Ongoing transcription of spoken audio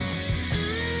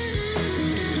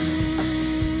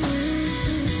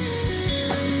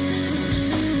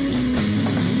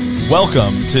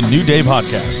Welcome to New Day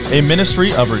Podcast, a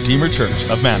ministry of Redeemer Church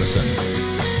of Madison.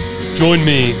 Join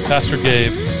me, Pastor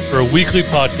Gabe, for a weekly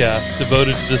podcast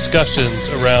devoted to discussions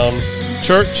around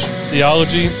church,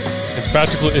 theology, and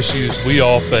practical issues we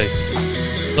all face.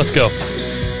 Let's go.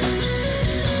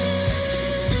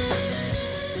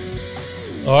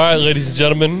 All right, ladies and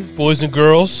gentlemen, boys and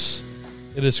girls,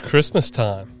 it is Christmas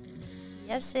time.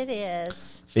 Yes, it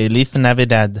is. Feliz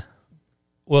Navidad.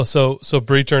 Well, so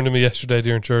Bree turned to me yesterday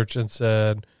during church and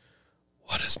said,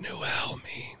 "What does Noel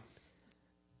mean?"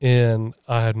 And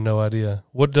I had no idea.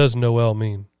 What does Noel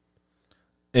mean?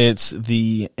 It's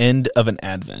the end of an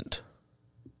Advent.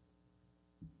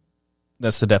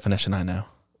 That's the definition I know.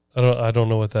 I don't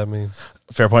know what that means.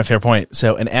 Fair point.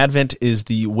 So an Advent is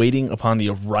the waiting upon the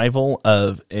arrival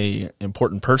of a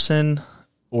important person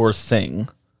or thing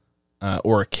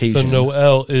or occasion. So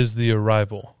Noel is the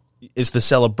arrival. It's the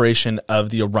celebration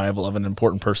of the arrival of an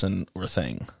important person or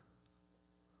thing.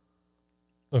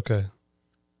 Okay.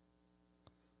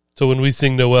 So when we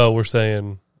sing Noel, we're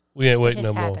saying we ain't waiting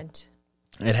no more.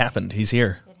 It happened. He's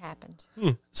here. It happened.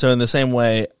 So in the same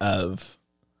way of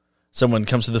someone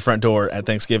comes to the front door at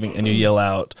Thanksgiving and you yell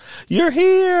out, "You're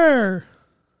here!"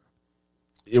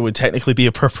 It would technically be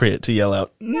appropriate to yell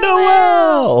out,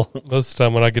 "Noel!" Most of the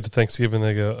time when I get to Thanksgiving,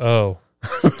 they go, "Oh,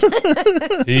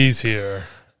 he's here."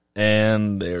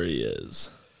 And there he is.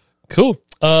 Cool.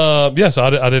 So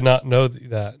I did not know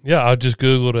that. Yeah, I just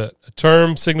Googled it. A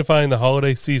term signifying the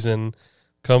holiday season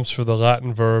comes from the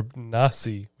Latin verb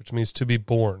nasci, which means to be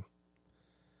born.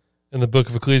 In the book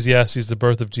of Ecclesiastes, the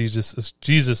birth of Jesus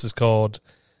is called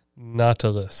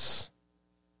Natalis.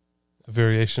 A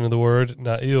variation of the word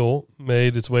Nail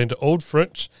made its way into Old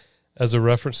French as a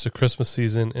reference to Christmas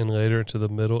season and later into the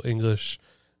Middle English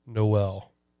Noel.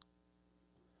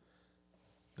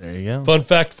 There you go. Fun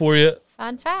fact for you.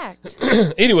 Fun fact.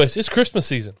 Anyways, it's Christmas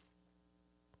season.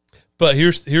 But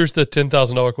here's the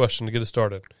 $10,000 question to get us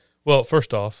started. Well,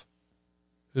 first off,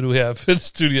 who do we have in the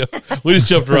studio? We just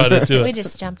jumped right into it. We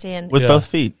just jumped in. With both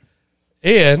feet.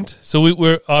 And so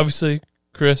we're obviously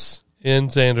Chris and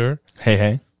Xander.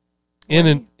 Hey.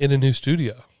 In a new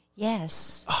studio.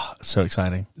 Yes. Oh, so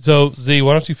exciting. So, Z,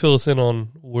 why don't you fill us in on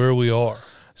where we are?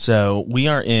 So we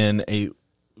are in a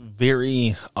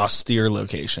very austere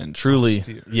location. Truly,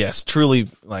 Austere. Yes, truly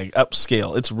like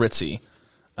upscale. It's ritzy.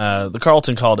 The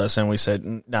Carlton called us and we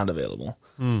said, not available.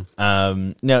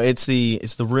 No, it's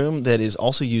the room that is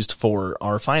also used for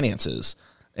our finances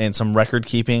and some record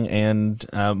keeping and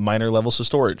minor levels of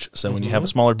storage. So when you have a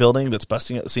smaller building that's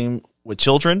busting at the seam with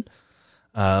children,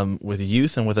 with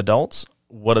youth and with adults,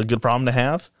 what a good problem to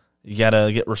have. You got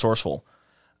to get resourceful.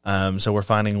 So we're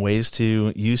finding ways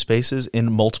to use spaces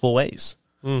in multiple ways.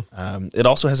 It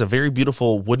also has a very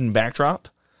beautiful wooden backdrop.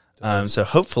 So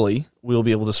hopefully we'll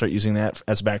be able to start using that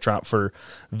as a backdrop for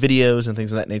videos and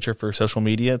things of that nature for social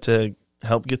media to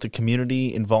help get the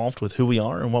community involved with who we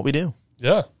are and what we do.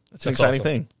 Yeah. That's an exciting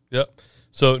thing. Yep.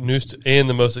 So and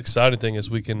the most exciting thing is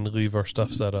we can leave our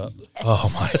stuff set up. Yes. Oh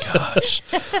my gosh.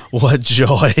 What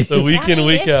joy. So week in,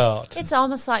 week out. It's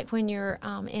almost like when you're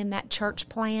in that church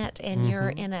plant and you're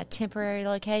in a temporary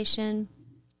location.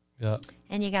 Yeah.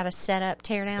 And you got to set up,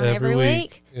 tear down every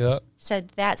week. Yeah. So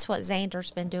that's what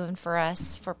Xander's been doing for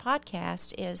us for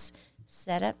podcast is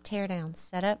set up, tear down,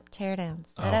 set up, tear down,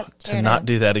 set up, tear down. To not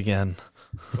do that again.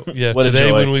 Yeah. What a Today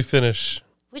joy. when we finish,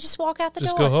 We just walk out the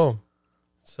just door. go home.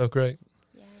 It's so great.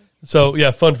 Yay. So,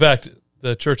 yeah, fun fact,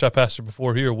 the church I pastored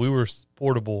before here, we were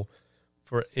portable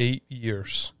for 8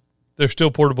 years. They're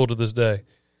still portable to this day.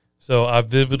 So I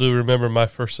vividly remember my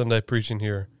first Sunday preaching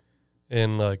here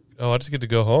and I just get to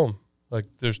go home. Like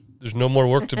there's no more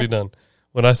work to be done.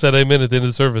 When I said amen at the end of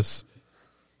the service,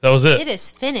 that was it. It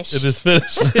is finished. It is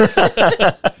finished.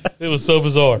 It was so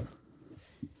bizarre.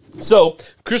 So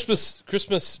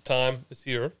Christmas time is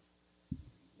here.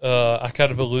 I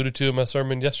kind of alluded to in my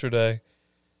sermon yesterday.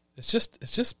 It's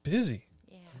just busy.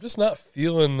 Yeah. I'm just not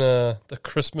feeling the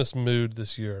Christmas mood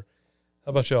this year.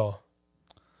 How about y'all?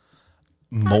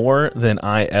 More than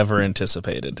I ever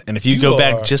anticipated. And if you go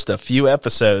back just a few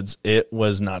episodes, it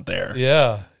was not there.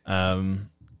 Yeah.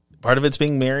 Part of it's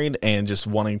being married and just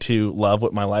wanting to love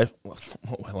what my wife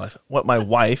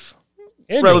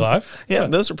And your life. Yeah,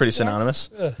 those are pretty synonymous.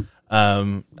 Yes.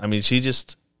 Yeah. I mean, she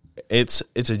just it's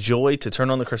a joy to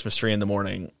turn on the Christmas tree in the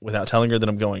morning without telling her that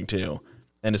I'm going to,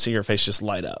 and to see her face just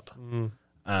light up. And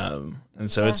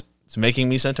so it's making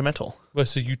me sentimental. But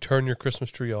so you turn your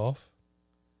Christmas tree off?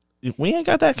 We ain't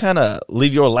got that kind of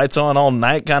leave your lights on all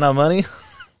night kind of money.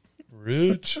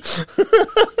 Rich.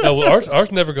 No, well,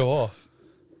 ours never go off.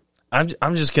 I'm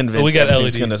just convinced we got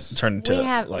everything's going LEDs. to turn into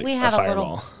we have a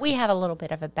fireball. we have a little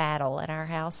bit of a battle at our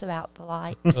house about the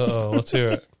lights. Uh-oh, let's hear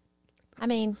it. I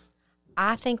mean,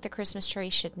 I think the Christmas tree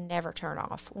should never turn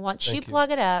off. Once Thank you you.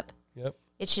 plug it up, Yep.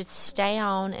 it should stay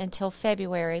on until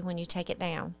February when you take it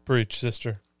down, Preach,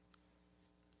 sister.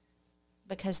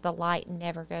 because the light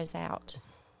never goes out.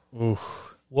 Ooh,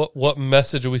 What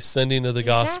message are we sending to the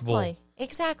gospel?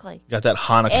 Exactly. got that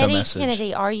Hanukkah Eddie message.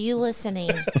 Kennedy, are you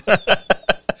listening?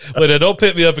 Wait, now, don't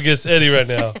pit me up against Eddie right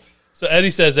now. So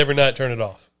Eddie says every night turn it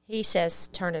off. He says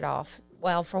turn it off.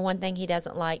 Well, for one thing, he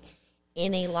doesn't like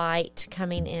any light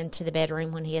coming into the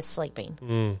bedroom when he is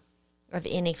sleeping of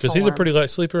any form. Because he's a pretty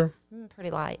light sleeper. Pretty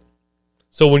light.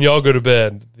 So when y'all go to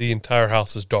bed, the entire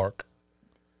house is dark.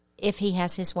 If he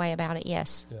has his way about it,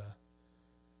 yes. Yeah.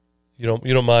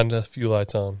 You don't mind a few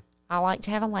lights on. I like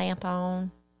to have a lamp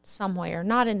on somewhere,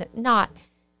 not in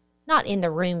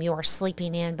the room you are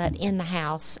sleeping in, but in the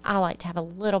house. I like to have a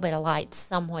little bit of light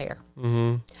somewhere.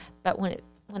 Mm-hmm. But when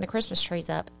the Christmas tree's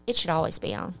up, it should always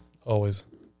be on. Always.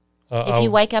 If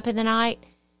you wake up in the night,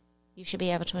 you should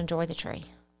be able to enjoy the tree.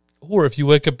 Or if you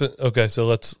wake up, okay, so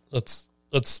let's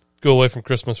go away from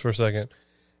Christmas for a second.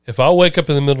 If I wake up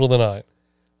in the middle of the night,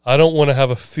 I don't want to have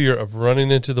a fear of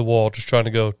running into the wall just trying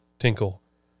to go tinkle,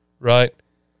 right?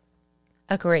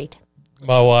 Agreed.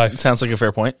 My wife. Sounds like a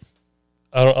fair point.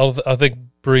 I think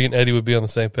Bree and Eddie would be on the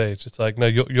same page. It's like, no,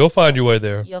 you'll find your way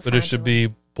there, You'll but it find should your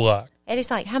be black.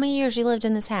 Eddie's like, how many years you lived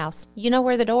in this house? You know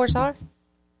where the doors are?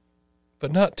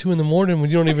 But not 2 a.m. when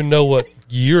you don't even know what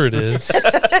year it is.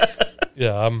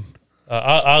 Yeah,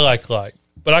 I like light,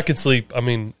 but I could sleep. I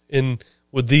mean,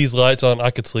 with these lights on,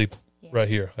 I could sleep right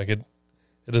here. It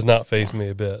does not faze me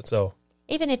a bit. So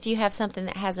Even if you have something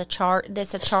that has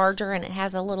that's a charger and it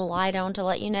has a little light on to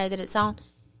let you know that it's on,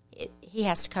 he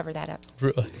has to cover that up.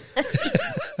 really,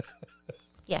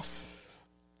 Yes.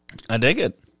 I dig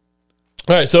it.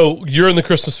 all right. So you're in the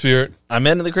Christmas spirit, I'm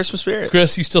into the Christmas spirit.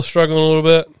 Chris. You still struggling a little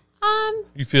bit?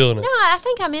 You feeling it? No, I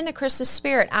think I'm in the Christmas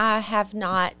spirit. I have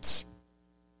not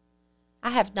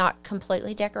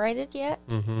completely decorated yet.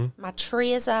 Mm-hmm. My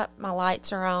tree is up. My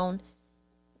lights are on.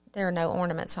 There are no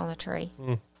ornaments on the tree.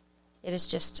 It is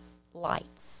just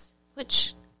lights,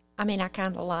 which, I mean, I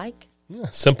kind of like. Yeah,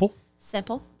 simple,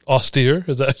 Simple. austere.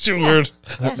 Is that your word?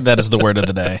 That is the word of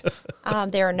the day.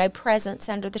 There are no presents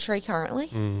under the tree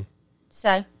currently.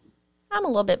 So I'm a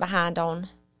little bit behind on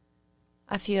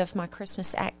a few of my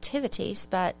Christmas activities,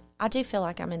 but I do feel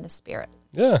like I'm in the spirit.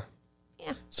 Yeah.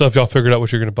 Yeah. So have y'all figured out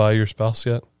what you're going to buy your spouse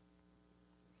yet?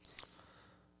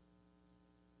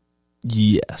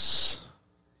 Yes.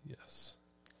 Yes.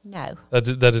 No. That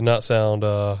did not sound.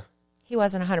 He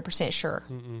wasn't 100% sure.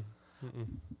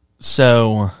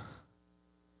 So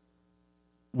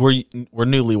we're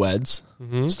newlyweds,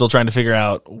 still trying to figure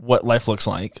out what life looks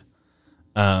like.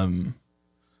 And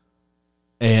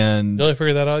You only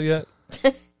figured that out yet?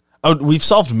 we've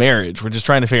solved marriage. We're just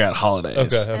trying to figure out holidays.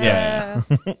 Okay. Yeah.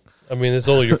 I mean, it's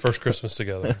only your first Christmas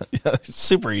together. Yeah, it's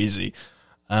super easy.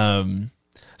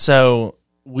 So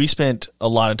we spent a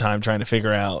lot of time trying to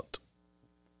figure out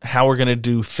how we're going to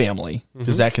do family,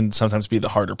 because that can sometimes be the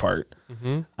harder part.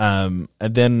 And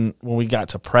then when we got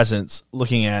to presents,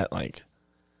 looking at like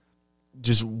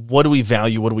just what do we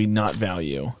value, what do we not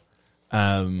value.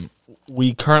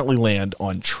 We currently land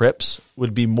on trips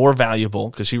would be more valuable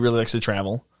because she really likes to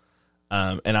travel.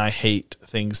 And I hate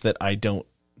things that I don't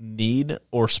need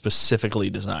or specifically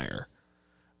desire.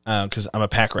 Because I'm a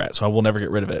pack rat, so I will never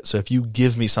get rid of it. So if you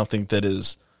give me something that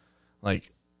is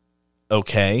like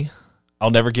okay,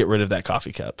 I'll never get rid of that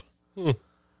coffee cup.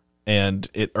 And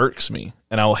it irks me.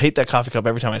 And I will hate that coffee cup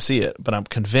every time I see it, but I'm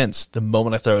convinced the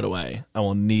moment I throw it away, I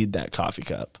will need that coffee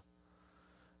cup.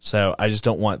 So I just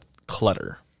don't want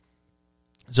clutter.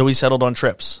 So we settled on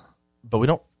trips, but we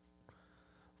don't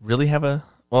really have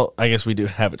well, I guess we do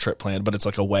have a trip planned, but it's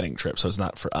like a wedding trip, so it's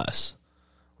not for us.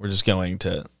 We're just going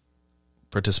to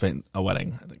participate in a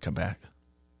wedding and then come back.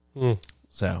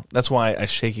 So that's why I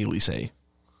shakily say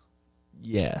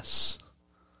yes.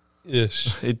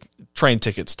 Ish. Train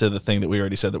tickets to the thing that we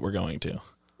already said that we're going to.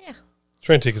 Yeah.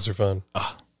 Train tickets are fun.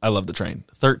 Oh, I love the train.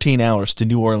 13 hours to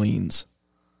New Orleans.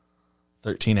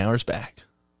 13 hours back.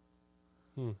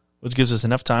 Which gives us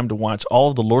enough time to watch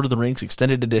all of the Lord of the Rings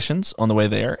extended editions on the way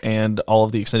there and all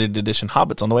of the extended edition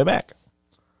Hobbits on the way back.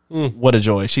 What a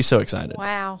joy. She's so excited.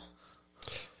 Wow.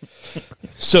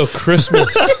 So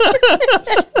Christmas.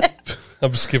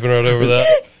 I'm skipping right over that.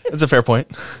 That's a fair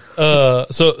point.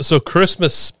 So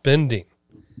Christmas spending.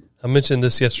 I mentioned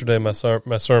this yesterday in my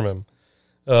sermon.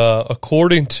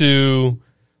 According to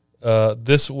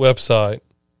this website,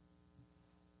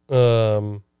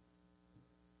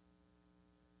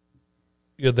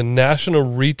 the National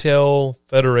Retail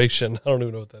Federation. I don't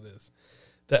even know what that is.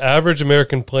 The average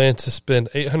American plans to spend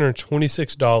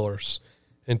 $826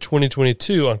 in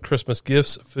 2022 on Christmas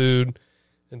gifts, food,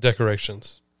 and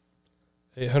decorations.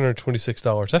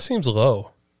 $826. That seems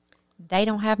low. They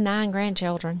don't have 9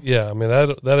 grandchildren. Yeah, I mean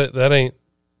that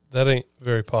ain't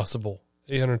very possible.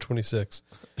 826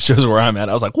 shows where I'm at.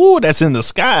 I was like, "Whoa, that's in the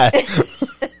sky."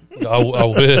 I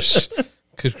wish.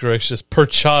 Good gracious, per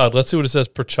child. Let's see what it says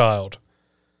per child.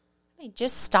 I mean,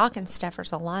 just stocking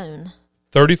stuffers alone.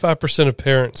 35% of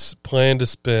parents plan to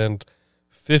spend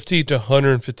 $50 to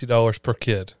 $150 per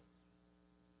kid.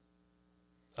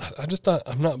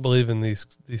 I'm not believing these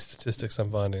statistics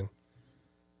I'm finding,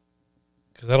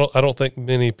 because I don't think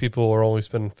many people are only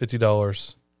spending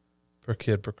 $50 per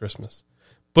kid per Christmas.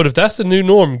 But if that's the new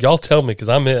norm, y'all tell me, because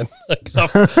I'm in. I'm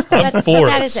for it.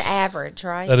 That is average,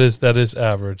 right? That is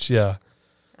average. Yeah.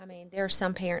 I mean, there are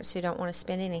some parents who don't want to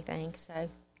spend anything, so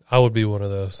I would be one of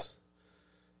those.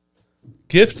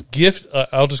 Gift.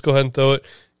 I'll just go ahead and throw it.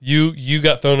 You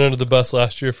got thrown under the bus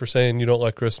last year for saying you don't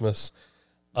like Christmas.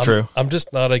 True. I'm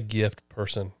just not a gift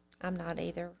person. I'm not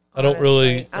either. I don't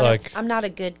really like. I'm not a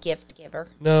good gift giver.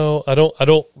 No, I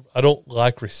don't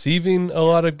like receiving a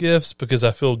lot of gifts because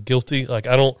I feel guilty. Like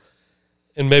I don't,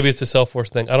 and maybe it's a self-worth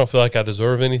thing. I don't feel like I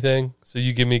deserve anything. So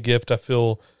you give me a gift, I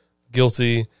feel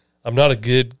guilty. I'm not a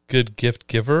good gift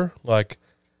giver. Like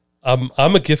I'm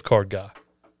a gift card guy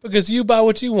because you buy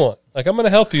what you want. Like I'm going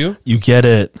to help you. You get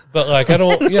it. But like I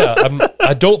don't. Yeah,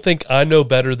 I don't think I know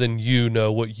better than you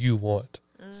know what you want.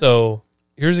 So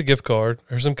here's a gift card.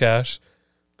 Here's some cash.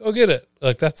 Go get it.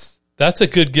 Like that's a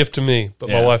good gift to me. But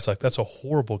my wife's like, that's a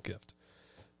horrible gift.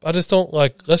 I just don't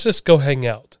like. Let's just go hang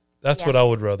out. That's what I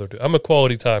would rather do. I'm a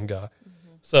quality time guy.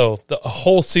 Mm-hmm. So the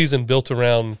whole season built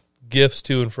around gifts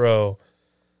to and fro.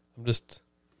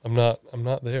 I'm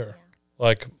not there.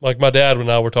 Yeah. Like my dad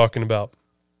and I were talking about.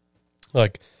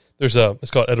 Like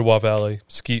it's called Etowah Valley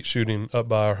skeet shooting up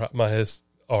by our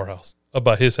house, up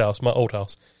by his house, my old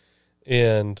house.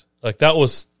 And like that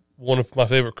was one of my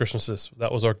favorite Christmases.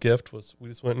 That was our gift. Was we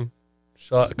just went and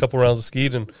shot a couple rounds of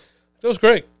skeet, and it was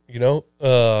great, you know.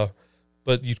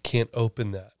 But you can't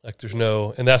open that. Like there's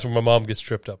no, and that's where my mom gets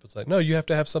tripped up. It's like, no, you have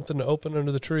to have something to open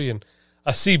under the tree. And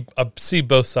I see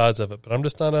both sides of it, but I'm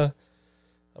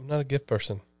not a gift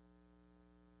person.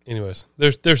 Anyways,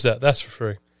 there's that. That's for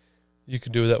free. You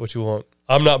can do with that what you want.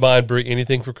 I'm not buying Brie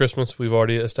anything for Christmas. We've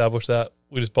already established that.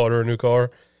 We just bought her a new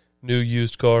car. New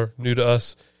used car, new to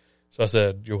us. So I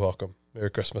said, "You're welcome.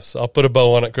 Merry Christmas." I'll put a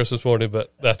bow on it Christmas morning,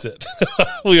 but that's it.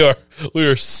 we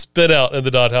are spit out in the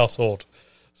Dodd household.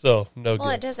 So no. Well,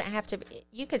 gifts. It doesn't have to be.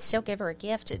 You could still give her a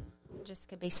gift. It just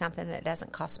could be something that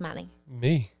doesn't cost money.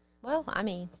 Me. Well, I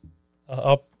mean,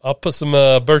 I'll put some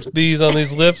Burt's Bees on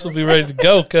these lips. We'll be ready to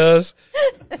go, cuz.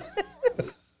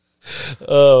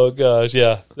 Oh gosh,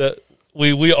 yeah. That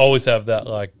we always have that,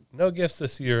 like, no gifts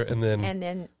this year, and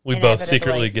then we both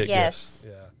secretly get gifts.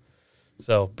 Yeah.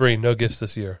 So, Bree, no gifts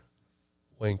this year.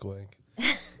 Wink, wink.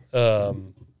 No,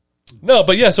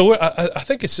 but yeah. So I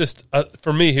think it's just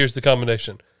for me. Here's the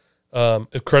combination: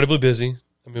 incredibly busy.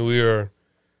 I mean, we are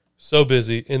so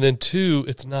busy, and then 2,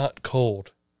 it's not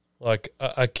cold. Like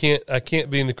I can't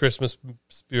be in the Christmas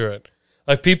spirit.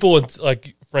 Like people in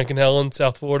like Frank and Helen,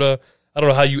 South Florida. I don't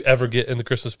know how you ever get in the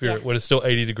Christmas spirit when it's still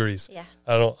 80 degrees. Yeah.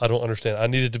 I don't understand. I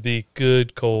need it to be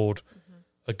good, cold,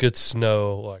 a good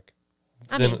snow. Like,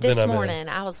 this morning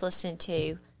I was listening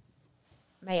to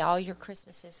 "May All Your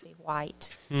Christmases Be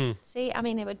White." See, I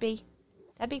mean, that'd be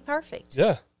perfect.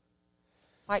 Yeah.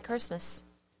 White Christmas.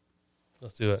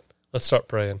 Let's do it. Let's start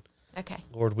praying. Okay.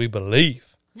 Lord, we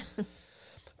believe.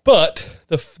 But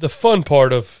the fun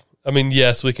part of, I mean,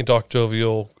 yes, we can talk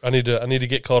jovial. I need to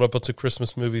get caught up on some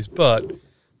Christmas movies, but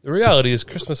the reality is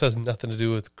Christmas has nothing to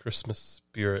do with Christmas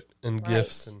spirit and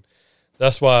gifts, and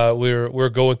that's why we're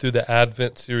going through the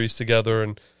Advent series together,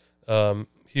 and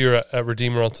here at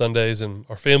Redeemer on Sundays, and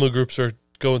our family groups are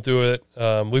going through it.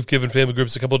 We've given family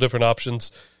groups a couple of different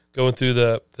options, going through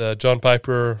the John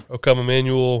Piper O Come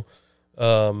Emmanuel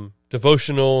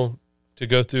devotional, to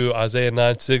go through Isaiah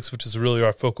 9:6, which is really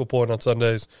our focal point on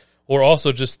Sundays. Or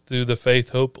also just through the faith,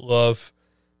 hope, love,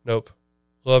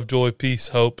 joy, peace,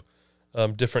 hope,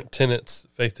 different tenets.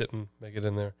 Faith didn't make it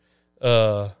in there,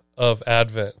 of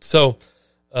Advent. So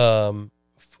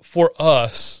for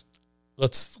us,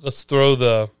 let's throw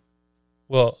I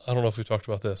don't know if we talked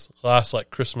about this, last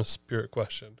like Christmas spirit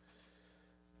question.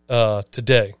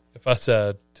 Today, if I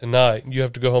said tonight, you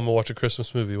have to go home and watch a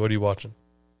Christmas movie, what are you watching?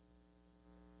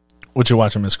 What you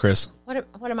watching, Miss Chris?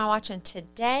 What am I watching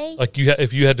today? Like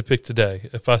if you had to pick today,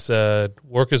 if I said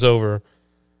work is over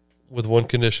with one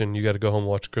condition, you got to go home and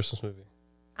watch a Christmas movie.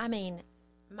 I mean,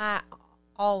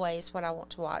 always what I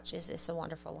want to watch is It's a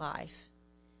Wonderful Life.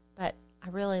 But I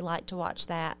really like to watch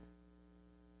that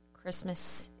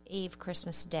Christmas Eve,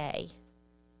 Christmas Day.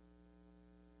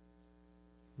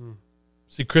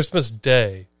 See, Christmas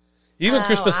Day. Even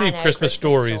Christmas Eve, know, Christmas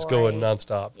Story is Story. going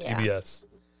nonstop. Yeah. TBS.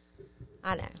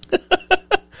 I know.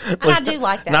 And I do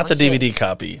like that Not one the too. DVD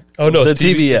copy. Oh, no, the it's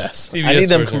TBS. TBS I need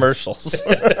them version. commercials.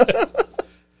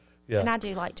 Yeah. And I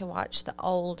do like to watch the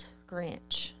old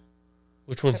Grinch,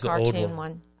 Which the one's the old cartoon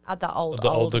one? one. The old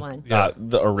The one. Yeah.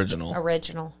 The original.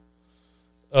 Original.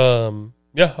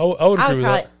 Yeah, I would I agree would with probably,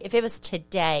 that. if it was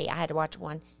today, I had to watch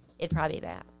one, it'd probably be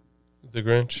that. The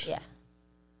Grinch. Yeah.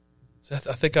 See, I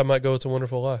think I might go It's a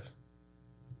Wonderful Life.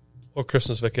 Or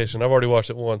Christmas Vacation. I've already watched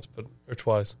it once, or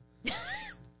twice.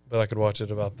 But I could watch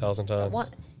it about 1,000 times. What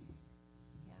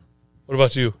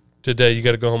about you? Today, you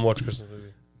got to go home and watch Christmas movie.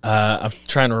 I'm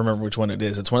trying to remember which one it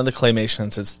is. It's one of the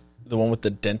claymations. It's the one with the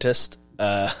dentist.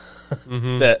 He's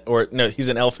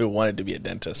an elf who wanted to be a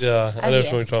dentist. Yeah, I know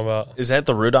yes. what you're talking about. Is that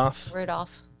the Rudolph?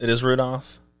 Rudolph. It is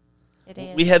Rudolph. It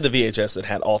is. We had the VHS that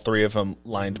had all three of them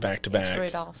lined back to It's back.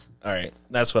 Rudolph. All right,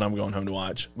 that's what I'm going home to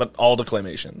watch. But all the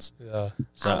claymations. Yeah.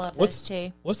 So, I love those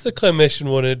too. What's the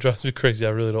claymation one? It drives me crazy.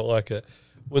 I really don't like it.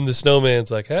 When the snowman's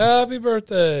like, "Happy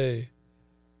birthday."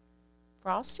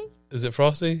 Frosty? Is it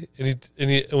Frosty? And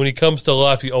when he comes to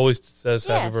life, he always says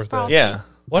Yes, happy birthday. Frosty. Yeah,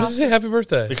 Why does he say happy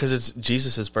birthday? because it's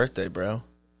Jesus' birthday, bro.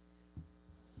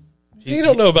 You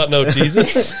don't know about no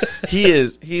Jesus.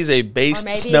 He's a based Or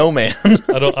maybe snowman.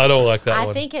 I don't like that I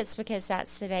one. think it's because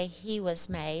that's the day he was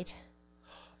made.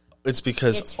 It's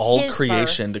because It's all his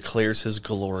creation declares his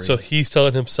glory. So he's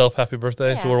telling himself happy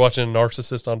birthday. So Yeah. we're watching a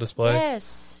narcissist on display.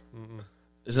 Yes.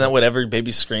 Isn't that what every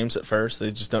baby screams at first?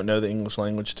 They just don't know the English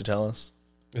language to tell us.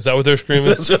 Is that what they're screaming?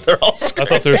 That's what they're all I screaming.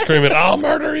 thought they were screaming, "I'll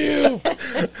murder you!"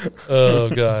 Oh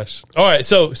gosh! All right,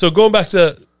 so going back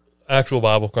to actual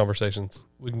Bible conversations,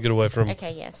 we can get away from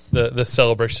Okay, yes. the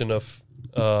celebration of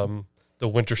the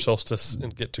winter solstice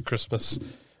and get to Christmas.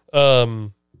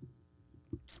 For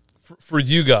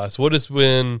you guys, what has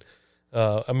been?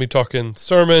 Talking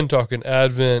sermon, talking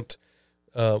Advent.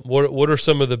 What are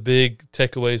some of the big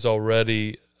takeaways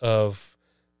already of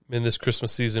in this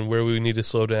Christmas season where we need to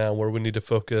slow down, where we need to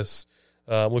focus?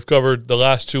 We've covered the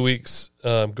last 2 weeks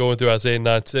going through Isaiah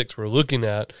 9:6. We're looking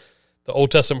at the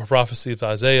Old Testament prophecy of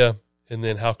Isaiah and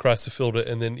then how Christ fulfilled it,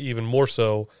 and then even more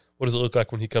so, what does it look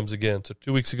like when he comes again? So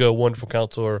 2 weeks ago, Wonderful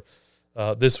Counselor.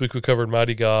 This week we covered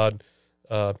Mighty God.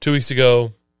 2 weeks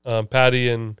ago, Patty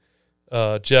and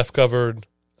Jeff covered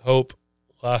Hope.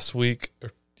 Last week,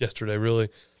 or yesterday really,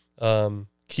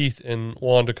 Keith and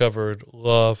Wanda covered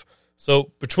Love.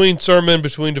 So between sermon,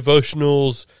 between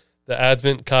devotionals, the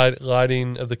Advent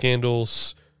lighting of the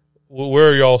candles, where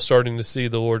are y'all starting to see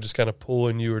the Lord just kind of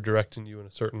pulling you or directing you in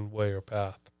a certain way or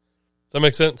path? Does that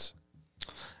make sense?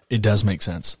 It does make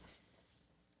sense.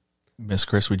 Miss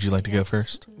Chris, would you like to go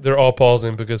first? They're all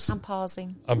pausing because I'm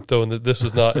pausing. I'm throwing this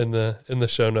was not in the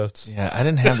show notes. Yeah, I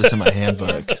didn't have this in my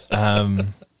handbook.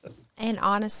 And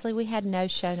honestly, we had no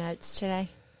show notes today.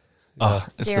 Oh,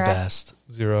 it's Zero. the best.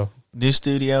 0. New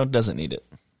studio doesn't need it.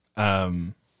 I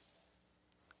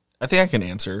think I can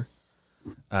answer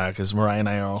because Mariah and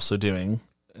I are also doing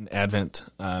an Advent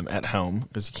at home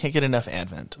because you can't get enough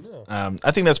Advent.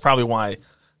 I think that's probably why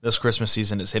this Christmas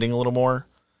season is hitting a little more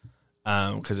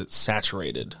because it's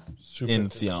saturated in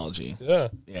theology. Yeah.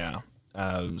 Yeah.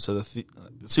 So the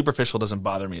superficial doesn't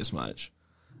bother me as much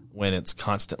when it's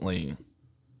constantly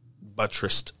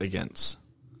buttressed against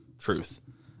truth.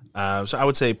 So I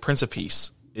would say Prince of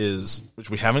Peace is, which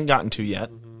we haven't gotten to yet.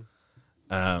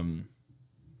 But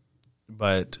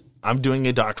I'm doing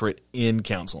a doctorate in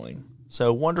counseling.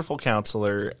 So Wonderful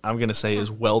Counselor, I'm going to say,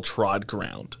 is well-trod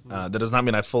ground. That does not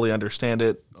mean I fully understand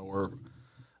it or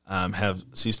have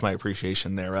ceased my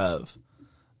appreciation thereof.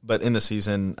 But in the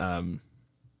season,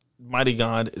 Mighty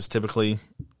God is typically,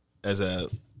 as a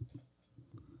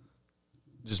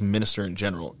just minister in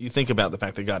general, you think about the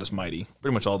fact that God is mighty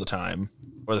pretty much all the time,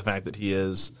 or the fact that he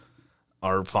is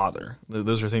our Father.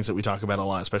 Those are things that we talk about a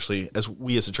lot, especially as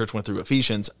we as a church went through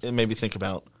Ephesians, and maybe think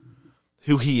about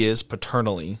who he is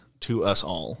paternally to us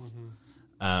all.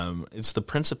 It's the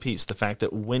Prince of Peace, the fact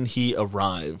that when he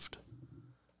arrived,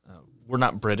 we're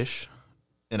not British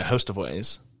in a host of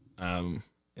ways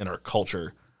in our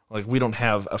culture. Like, we don't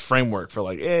have a framework for,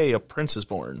 like, hey, a prince is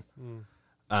born.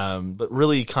 But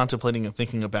really contemplating and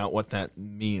thinking about what that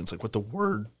means, like what the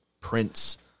word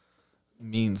prince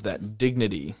means, that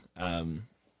dignity,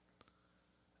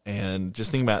 and just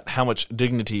thinking about how much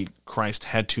dignity Christ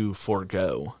had to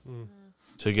forego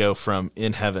to go from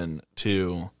in heaven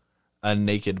to a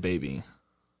naked baby.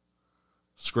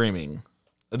 screaming.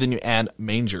 And then you add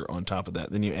manger on top of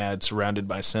that. Then you add surrounded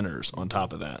by sinners on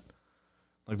top of that.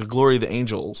 Like the glory of the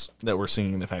angels that we're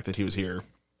singing, the fact that he was here,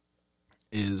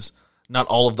 is not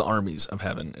all of the armies of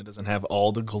heaven. It doesn't have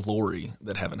all the glory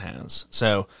that heaven has.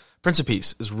 So Prince of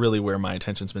Peace is really where my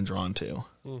attention's been drawn to.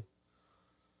 Yeah.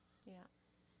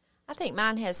 I think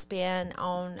mine has been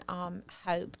on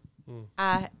hope.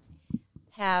 I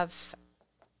have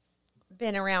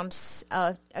been around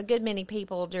a good many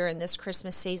people during this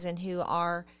Christmas season who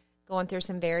are going through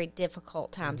some very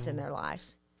difficult times in their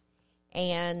life.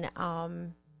 And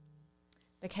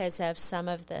because of some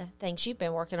of the things you've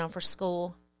been working on for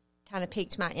school, kind of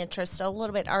piqued my interest a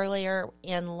little bit earlier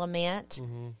in lament.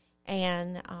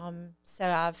 And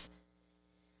so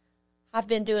I've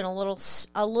been doing a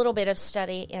little bit of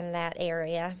study in that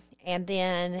area, and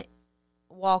then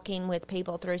walking with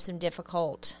people through some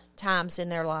difficult times in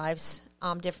their lives,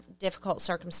 difficult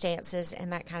circumstances,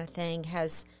 and that kind of thing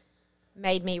has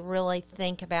made me really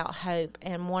think about hope.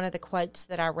 And one of the quotes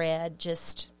that I read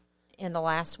just in the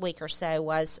last week or so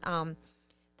was,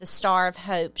 "The star of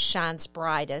hope shines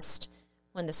brightest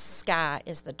when the sky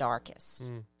is the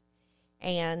darkest."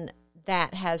 And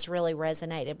that has really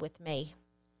resonated with me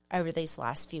over these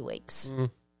last few weeks.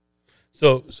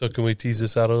 So can we tease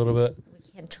this out a little bit?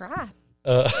 We can try.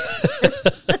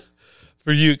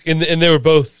 For you, and they were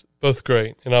both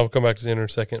great, and I'll come back to the in a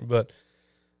second. But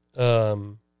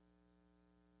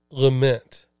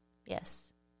lament.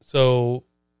 Yes. So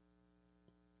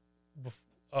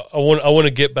I want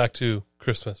to get back to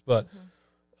Christmas, but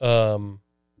I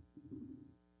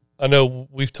know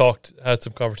we've had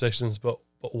some conversations, but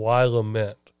why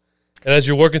lament? And as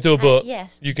you're working through a book,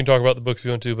 yes, you can talk about the book if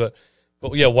you want to, but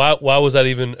yeah, why was that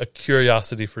even a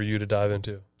curiosity for you to dive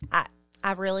into?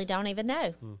 I really don't even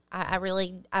know. I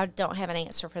don't have an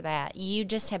answer for that. You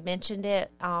just have mentioned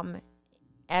it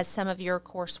as some of your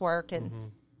coursework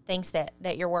and things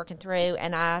that you're working through,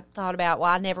 and I thought about,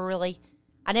 well, I never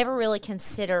really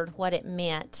considered what it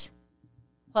meant,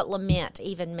 what lament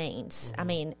even means. I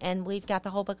mean, and we've got the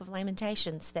whole book of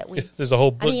Lamentations that we. There's a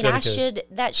whole book. I mean, dedicated.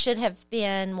 that should have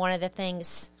been one of the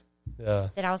things. Yeah.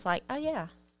 That I was like, oh yeah,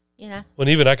 you know. Well,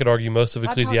 even I could argue most of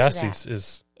God Ecclesiastes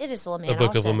is it is lament. a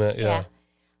book also. of lament. Yeah.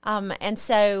 And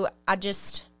so I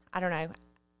don't know.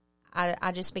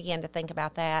 I just began to think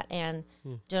about that and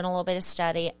doing a little bit of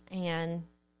study and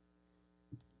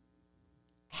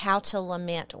how to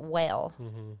lament well.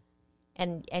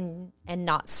 And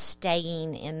not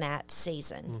staying in that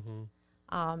season.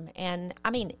 And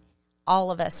I mean,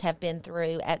 all of us have been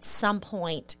through, at some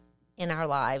point in our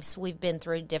lives, we've been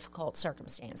through difficult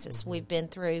circumstances. We've been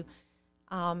through,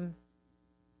 I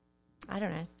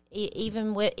don't know,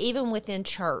 even within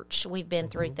church, we've been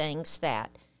through things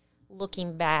that,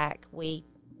 looking back, we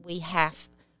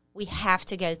have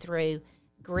to go through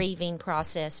grieving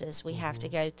processes. We have to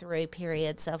go through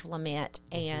periods of lament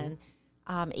and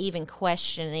even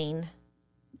questioning,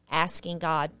 asking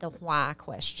God the why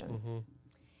question.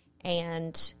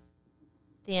 And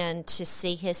then to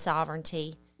see his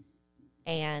sovereignty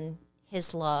and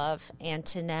his love, and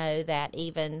to know that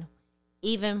even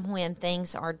when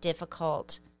things are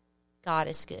difficult, God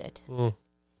is good.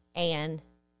 And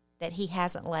that he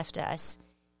hasn't left us,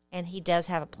 and he does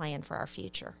have a plan for our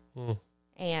future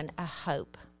and a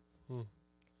hope.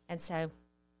 And so,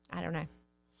 I don't know.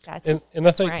 That's I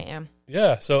think, where I am.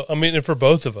 Yeah. So, I mean, and for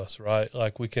both of us, right?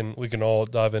 Like we can all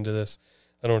dive into this.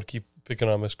 I don't want to keep picking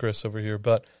on Miss Chris over here,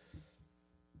 but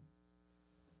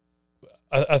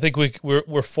I think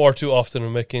we're far too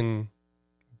often making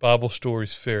Bible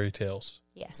stories fairy tales.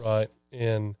 Yes. Right.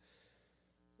 And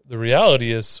the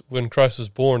reality is, when Christ was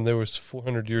born, there was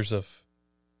 400 years of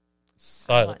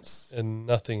silence and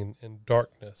nothing and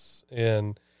darkness.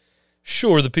 And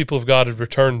sure, the people of God had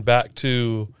returned back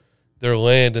to their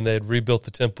land and they had rebuilt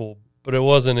the temple, but it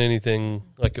wasn't anything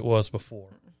like it was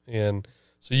before. And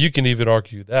so you can even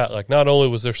argue that, like, not only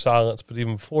was there silence, but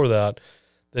even before that,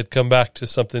 they'd come back to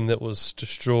something that was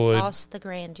destroyed. Lost the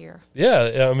grandeur.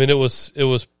 Yeah, I mean, it was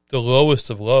the lowest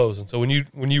of lows. And so when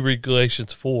you read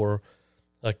Galatians 4,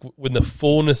 like, when the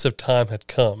fullness of time had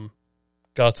come,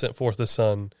 God sent forth the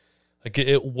Son. Like,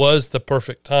 it was the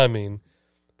perfect timing.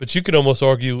 But you could almost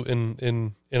argue,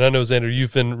 and I know, Xander,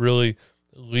 you've been really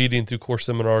leading through core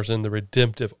seminars in the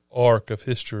redemptive arc of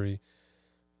history,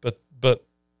 but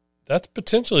that's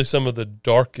potentially some of the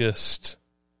darkest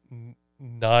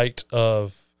night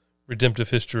of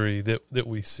redemptive history that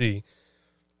we see,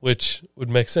 which would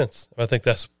make sense. I think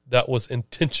that was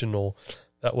intentional.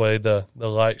 That way the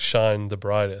light shined the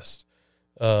brightest.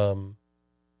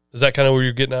 Is that kind of where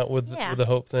you're getting at with the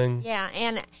hope thing? Yeah,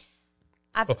 and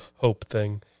hope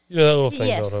thing. that little thing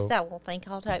yes, called hope. that little thing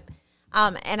called hope.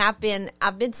 And I've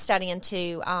been studying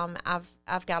too.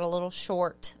 I've got a little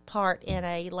short part in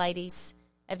a ladies'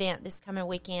 event this coming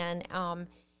weekend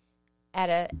at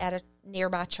a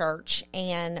nearby church,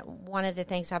 and one of the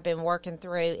things I've been working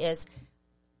through is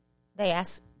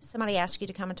somebody asks you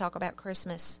to come and talk about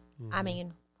Christmas. Mm-hmm. I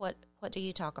mean, what do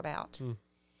you talk about? Mm.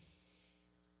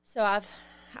 So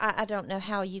I don't know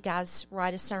how you guys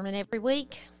write a sermon every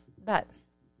week, but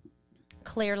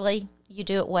clearly you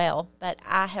do it well. But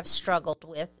I have struggled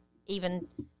with even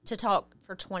to talk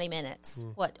for 20 minutes.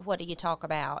 Mm. What do you talk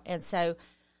about? And so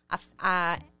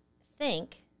I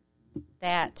think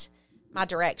that my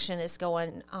direction is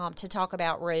going to talk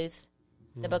about Ruth,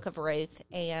 the book of Ruth,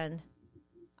 and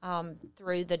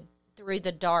through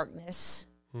the darkness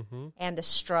and the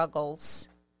struggles,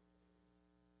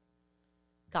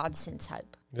 God sends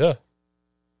hope. Yeah.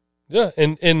 Yeah,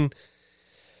 and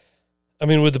I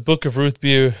mean, would the book of Ruth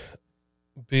be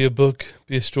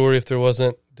a story if there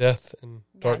wasn't death and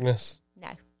darkness? No.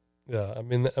 Yeah, I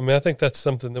mean, I think that's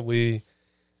something that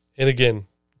and again,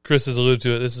 Chris has alluded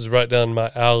to it. This is right down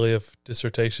my alley of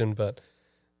dissertation, but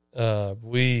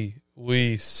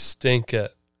we stink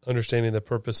at understanding the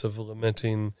purpose of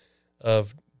lamenting,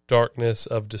 of darkness,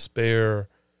 of despair.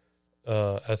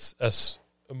 As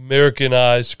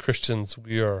Americanized Christians,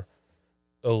 we are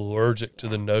allergic to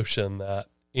the notion that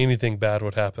anything bad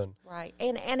would happen. Right,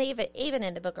 and even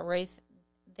in the book of Ruth,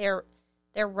 they're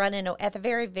running at the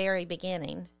very, very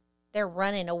beginning. They're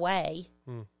running away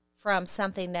from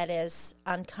something that is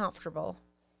uncomfortable,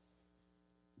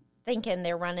 thinking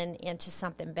they're running into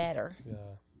something better. Yeah.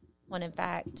 When in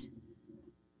fact,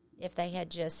 if they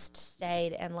had just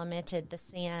stayed and lamented the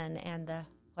sin and the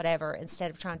whatever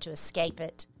instead of trying to escape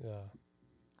it,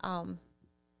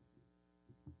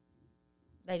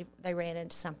 they ran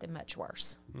into something much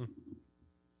worse.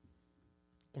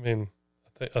 I mean,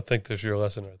 I think there's your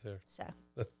lesson right there. So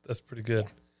that's pretty good.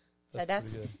 Yeah.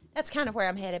 That's kind of where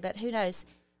I'm headed, but who knows?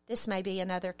 This may be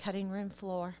another cutting room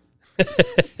floor.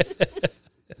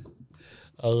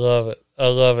 I love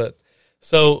it.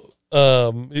 So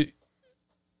I'm going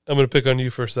to pick on you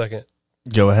for a second.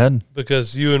 Go ahead.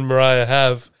 Because you and Mariah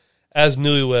have, as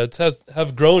newlyweds,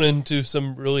 have grown into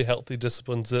some really healthy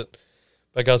disciplines that,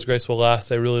 by God's grace, will last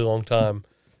a really long time.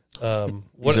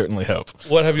 We certainly hope.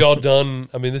 What have y'all done?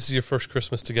 I mean, this is your first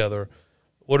Christmas together.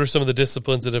 What are some of the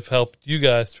disciplines that have helped you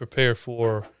guys prepare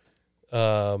for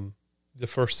the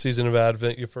first season of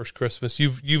Advent, your first Christmas?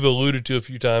 You've alluded to a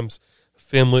few times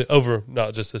family over,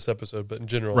 not just this episode, but in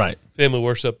general, right? Family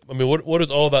worship. I mean, what does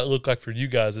all that look like for you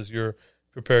guys as you're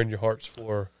preparing your hearts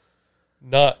for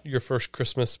not your first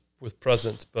Christmas with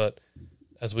presents, but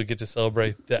as we get to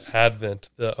celebrate the Advent,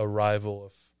 the arrival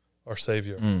of our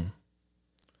Savior?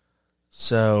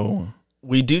 So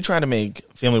we do try to make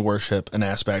family worship an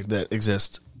aspect that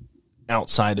exists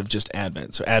outside of just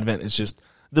Advent. So Advent is just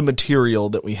the material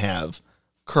that we have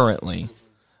currently.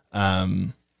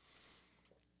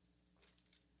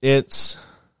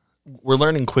 We're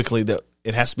learning quickly that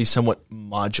it has to be somewhat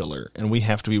modular, and we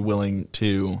have to be willing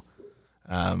to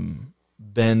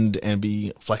bend and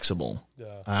be flexible.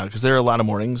 Because there are a lot of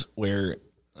mornings where,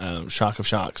 shock of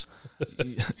shocks,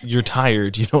 you're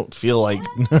tired. You don't feel like,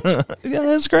 yeah,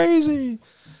 that's crazy.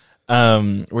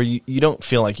 Where you don't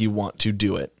feel like you want to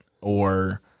do it,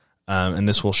 or and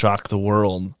this will shock the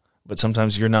world. But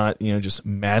sometimes you're not, just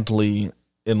madly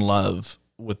in love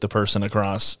with the person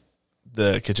across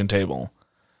the kitchen table.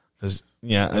 Because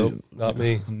nope, not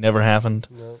me. Never happened.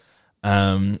 Nope.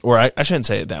 Or I shouldn't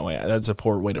say it that way. That's a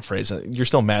poor way to phrase it. You're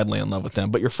still madly in love with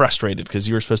them, but you're frustrated because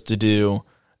you were supposed to do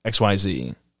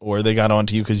XYZ, or they got on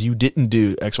to you because you didn't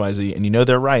do XYZ, and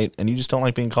they're right, and you just don't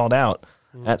like being called out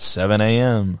at 7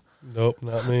 a.m. Nope,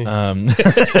 not me.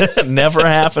 Never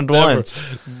happened once.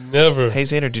 Never. Hey,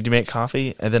 Xander, did you make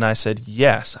coffee? And then I said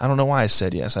yes. I don't know why I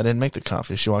said yes. I didn't make the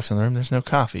coffee. She walks in the room. There's no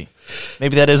coffee.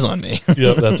 Maybe that is on me.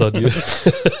 Yep, that's on you.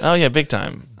 Oh, yeah, big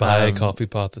time. Buy a coffee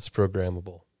pot that's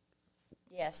programmable.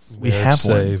 Yes. We have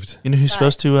saved. One. You know who's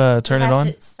supposed to turn it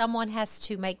on? Someone has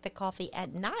to make the coffee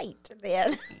at night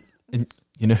then. And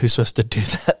you know who's supposed to do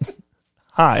that?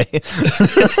 Hi.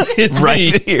 It's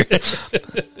right me. Here.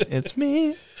 It's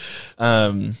me.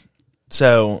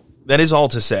 So that is all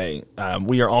to say,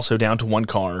 we are also down to one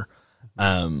car,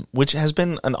 which has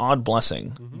been an odd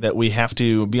blessing that we have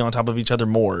to be on top of each other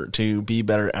more to be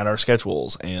better at our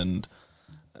schedules and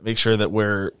make sure that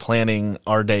we're planning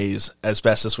our days as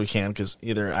best as we can, because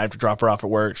either I have to drop her off at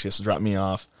work, she has to drop me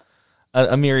off,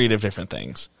 a myriad of different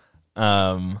things.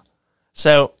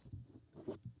 So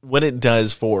what it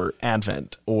does for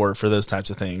Advent or for those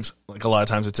types of things, like a lot of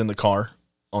times it's in the car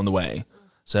on the way.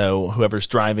 So whoever's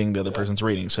driving, the other person's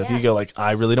reading. So if Yeah. you go like,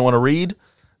 I really don't want to read,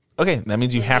 okay, that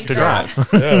means you have to drive.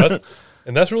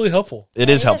 And that's really helpful. It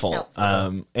is helpful.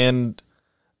 helpful. And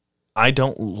I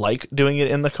don't like doing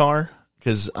it in the car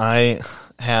because I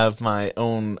have my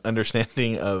own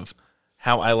understanding of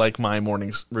how I like my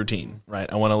morning's routine,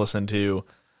 right? I want to listen to,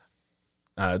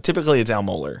 typically it's Al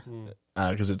Mohler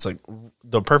because it's like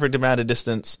the perfect amount of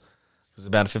distance. It's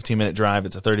about a 15-minute drive.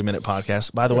 It's a 30-minute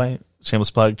podcast. By the way,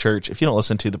 shameless plug, church, if you don't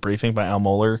listen to The Briefing by Al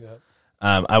Mohler,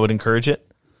 I would encourage it.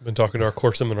 Been talking to our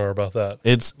core seminar about that.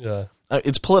 It's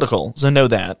political, so know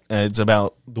that. It's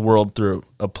about the world through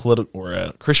a political or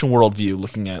a Christian worldview,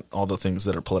 looking at all the things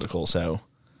that are political. So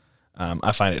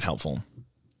I find it helpful.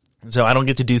 So I don't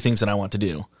get to do things that I want to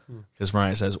do because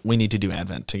Mariah says we need to do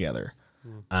Advent together,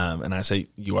 and I say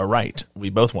you are right. We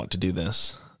both want to do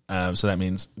this. So that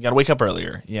means you got to wake up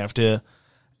earlier. You have to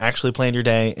actually plan your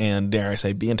day and, dare I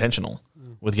say, be intentional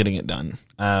with getting it done.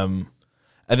 And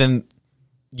then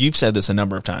you've said this a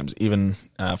number of times, even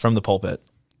from the pulpit,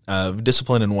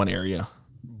 discipline in one area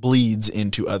bleeds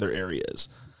into other areas.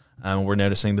 We're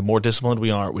noticing the more disciplined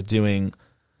we are with doing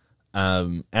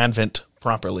Advent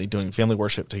properly, doing family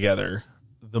worship together,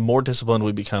 the more disciplined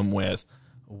we become with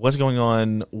what's going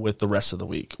on with the rest of the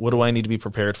week. What do I need to be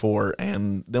prepared for?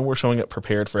 And then we're showing up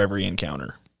prepared for every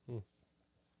encounter.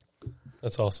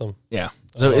 That's awesome. Yeah.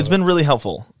 So it's been really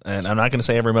helpful. And I'm not going to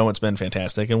say every moment's been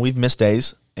fantastic. And we've missed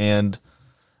days. And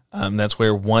that's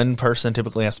where one person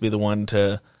typically has to be the one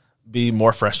to be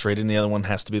more frustrated, and the other one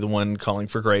has to be the one calling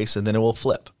for grace, and then it will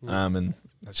flip. And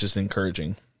that's just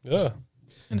encouraging. Yeah.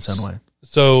 In its own way.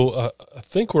 So I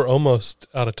think we're almost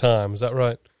out of time. Is that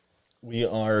right? We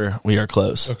are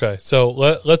close. Okay, so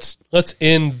let's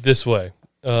end this way.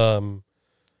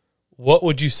 What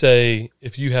would you say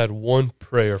if you had one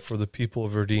prayer for the people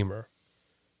of Redeemer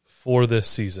for this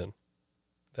season,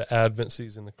 the Advent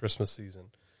season, the Christmas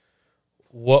season?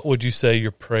 What would you say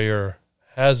your prayer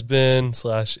has been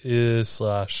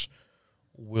 /is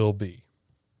 /will be?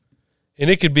 And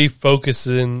it could be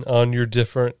focusing on your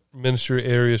different ministry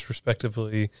areas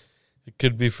respectively. It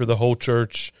could be for the whole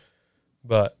church,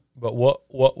 but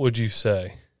what would you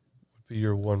say would be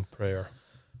your one prayer?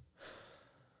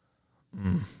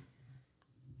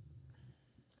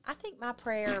 I think my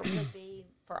prayer would be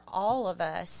for all of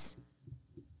us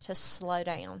to slow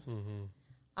down.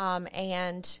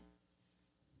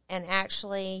 And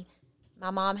actually,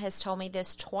 my mom has told me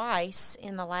this twice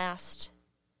in the last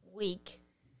week,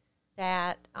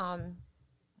 that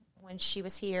when she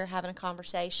was here having a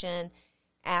conversation,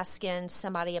 asking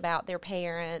somebody about their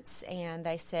parents, and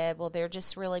they said, well, they're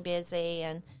just really busy.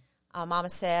 And Mama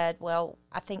said, well,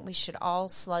 I think we should all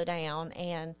slow down.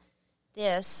 And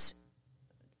this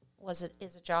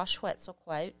is a Josh Wetzel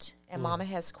quote, and Mama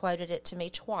has quoted it to me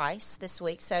twice this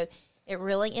week, so it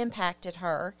really impacted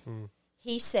her.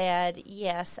 He said,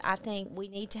 yes, I think we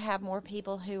need to have more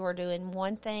people who are doing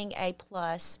one thing A+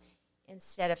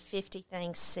 instead of 50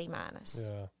 things C-.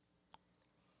 Yeah.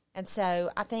 And so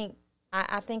I think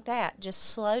that just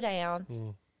slow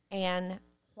down, and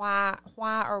why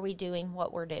are we doing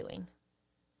what we're doing?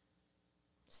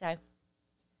 So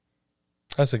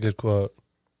That's a good quote.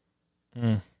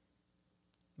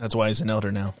 That's why he's an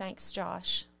elder now. thanks,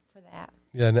 Josh, for that.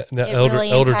 Yeah, It Elder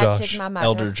really Elder impacted Josh. my mother.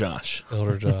 Elder Josh.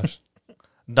 Elder Josh.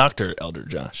 Dr. Elder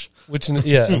Josh. Which,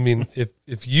 yeah, I mean,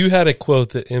 if you had a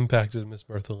quote that impacted Miss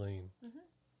Bertholine,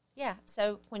 Yeah,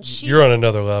 so when you're on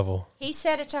another level. He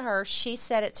said it to her, she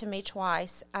said it to me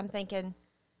twice. I'm thinking,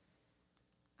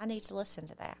 I need to listen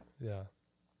to that. Yeah.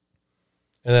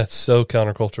 And that's so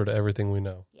counterculture to everything we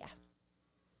know. Yeah.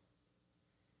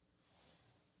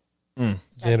 So,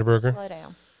 Zanderberger? slow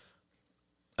down.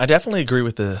 I definitely agree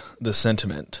with the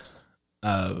sentiment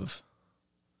of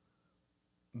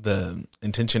the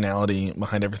intentionality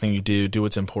behind everything you do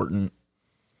what's important.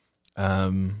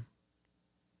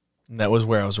 That was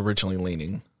where I was originally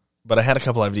leaning. But I had a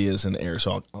couple ideas in the air,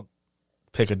 so I'll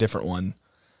pick a different one.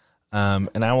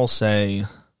 And I will say,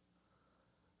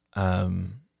 I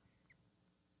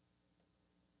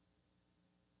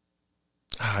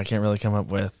can't really come up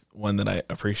with one that I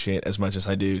appreciate as much as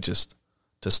I do just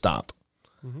to stop.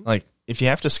 Like, if you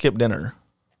have to skip dinner,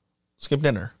 skip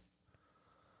dinner.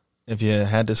 If you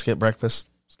had to skip breakfast,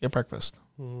 skip breakfast.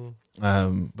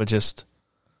 But just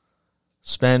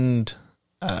spend,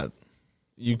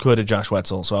 you quoted Josh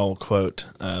Wetzel, so I will quote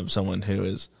someone who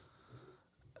is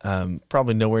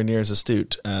probably nowhere near as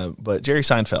astute, but Jerry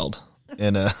Seinfeld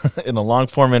in a long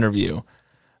form interview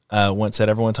once said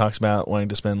everyone talks about wanting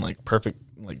to spend like perfect,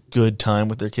 like good time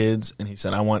with their kids, and he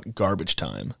said, I want garbage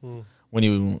time. When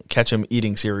you catch them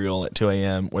eating cereal at 2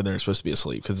 a.m. where they're supposed to be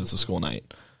asleep because it's a school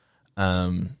night.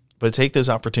 But take those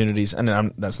opportunities, and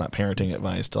that's not parenting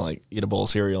advice to like eat a bowl of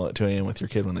cereal at 2 a.m. with your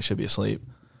kid when they should be asleep.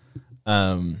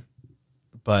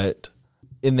 But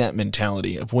in that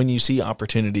mentality of when you see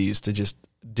opportunities to just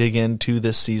dig into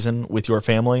this season with your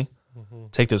family,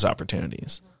 take those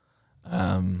opportunities.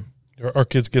 Our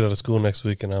kids get out of school next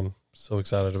week, and I'm so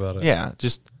excited about it. Yeah,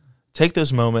 just take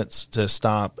those moments to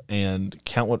stop and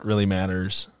count what really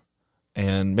matters,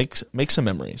 and make some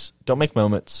memories. Don't make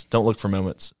moments. Don't look for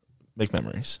moments. Make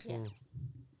memories. Yeah.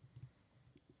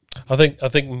 I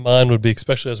think mine would be,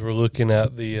 especially as we're looking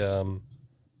at the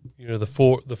the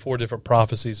four different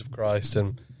prophecies of Christ,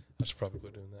 and I should probably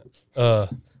quit doing that.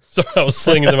 Sorry, I was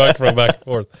slinging the microphone back and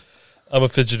forth. I'm a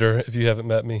fidgeter, if you haven't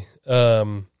met me.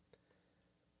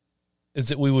 Is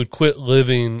that we would quit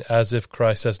living as if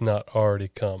Christ has not already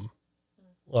come.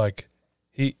 Like,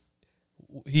 he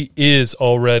is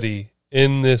already,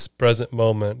 in this present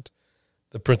moment,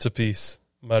 the Prince of Peace,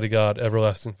 mighty God,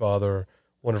 everlasting Father,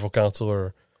 wonderful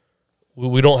Counselor.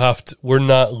 We don't have to, we're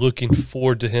not looking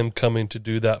forward to him coming to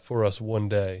do that for us one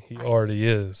day. He already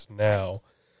is now.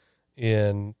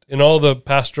 And in all the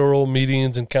pastoral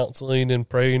meetings and counseling and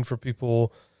praying for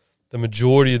people, the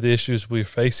majority of the issues we're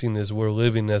facing is we're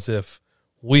living as if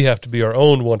we have to be our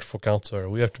own wonderful Counselor.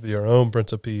 We have to be our own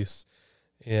Prince of Peace.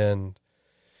 And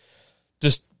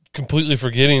just completely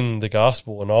forgetting the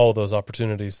gospel and all of those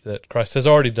opportunities that Christ has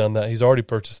already done that. He's already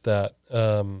purchased that.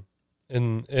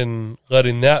 In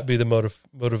letting that be the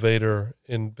motivator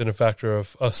and benefactor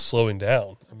of us slowing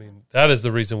down. I mean, that is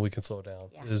the reason we can slow down,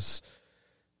 is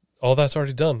all that's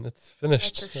already done. It's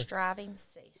finished. Let your striving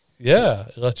cease. Yeah,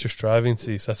 let your striving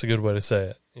cease. That's a good way to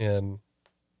say it. And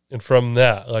from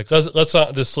that, like, let's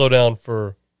not just slow down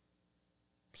for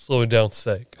slowing down's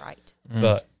sake. Right.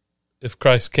 But if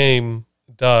Christ came,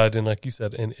 died, and like you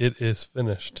said, and it is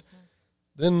finished,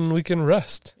 then we can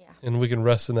rest. Yeah. And we can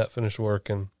rest in that finished work.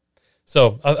 And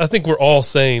so I think we're all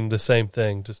saying the same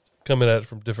thing, just coming at it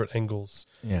from different angles.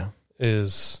 Yeah.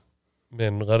 Is,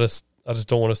 man, I just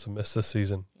don't want us to miss this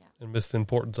season and miss the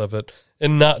importance of it.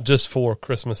 And not just for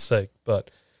Christmas' sake,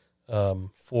 but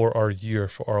for our year,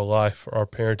 for our life, for our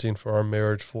parenting, for our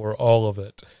marriage, for all of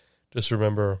it. Just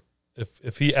remember,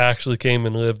 if he actually came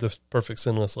and lived the perfect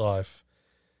sinless life,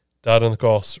 died on the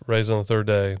cross, raised on the third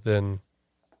day, then,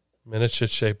 man, it should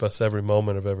shape us every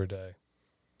moment of every day.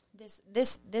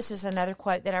 This is another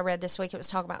quote that I read this week. It was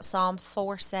talking about Psalm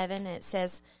 4:7, and it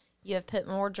says, "You have put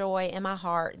more joy in my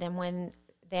heart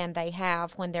than they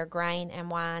have when their grain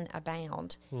and wine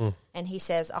abound." And he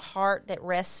says, "A heart that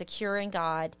rests secure in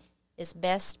God is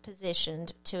best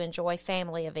positioned to enjoy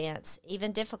family events,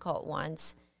 even difficult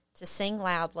ones, to sing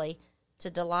loudly, to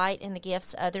delight in the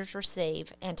gifts others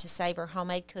receive, and to savor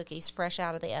homemade cookies fresh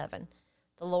out of the oven.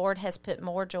 The Lord has put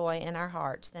more joy in our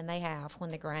hearts than they have when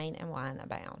the grain and wine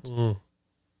abound."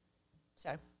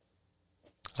 So,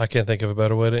 I can't think of a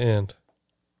better way to end.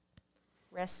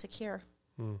 Rest secure.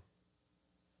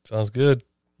 Sounds good.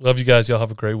 Love you guys. Y'all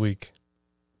have a great week.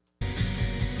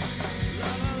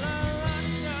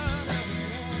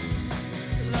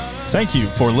 Thank you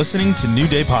for listening to New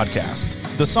Day Podcast.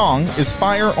 The song is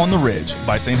Fire on the Ridge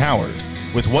by St. Howard.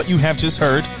 With what you have just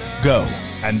heard, go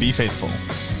and be faithful.